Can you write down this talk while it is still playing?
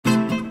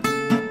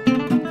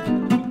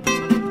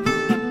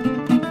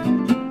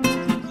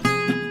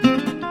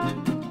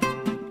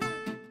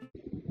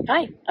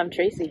Hi, I'm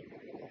Tracy.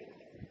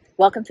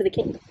 Welcome to the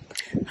Cape.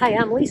 Hi,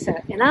 I'm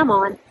Lisa, and I'm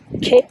on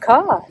Cape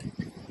Cod.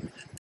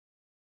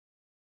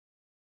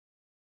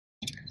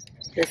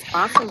 This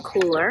awesome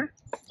cooler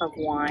of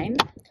wine.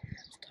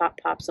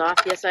 Top pops off.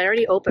 Yes, I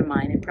already opened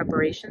mine in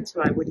preparation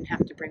so I wouldn't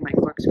have to bring my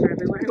corkscrew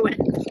everywhere I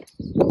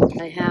went.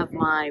 I have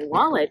my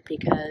wallet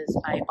because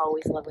I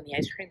always love when the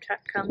ice cream truck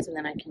comes and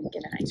then I can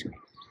get an ice cream.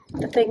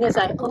 The thing is,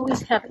 I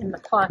always have in my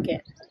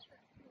pocket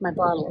my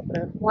bottle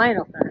opener, wine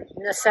opener,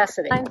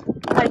 necessity. I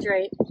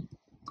hydrate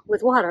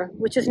with water,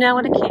 which is now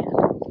in a can.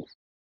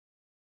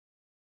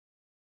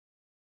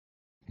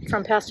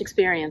 From past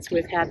experience,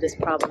 we've had this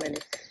problem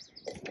and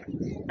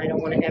I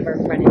don't want to ever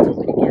run into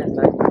it again,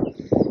 but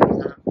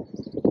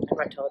I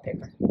brought toilet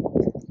paper.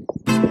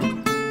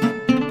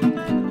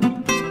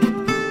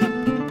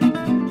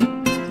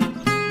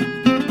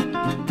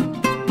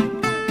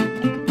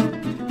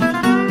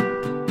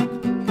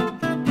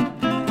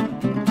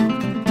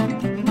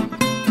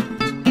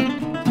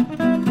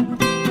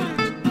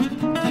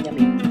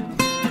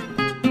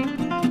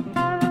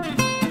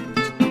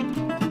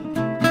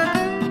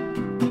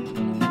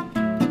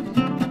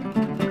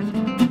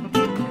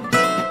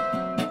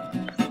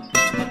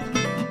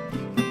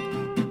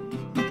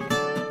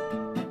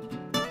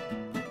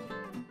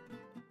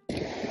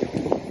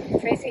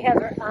 Tracy has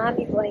her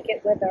army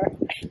blanket with her.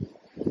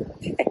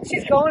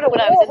 She's going to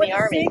When I was war in with the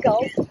army.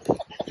 Seagulls.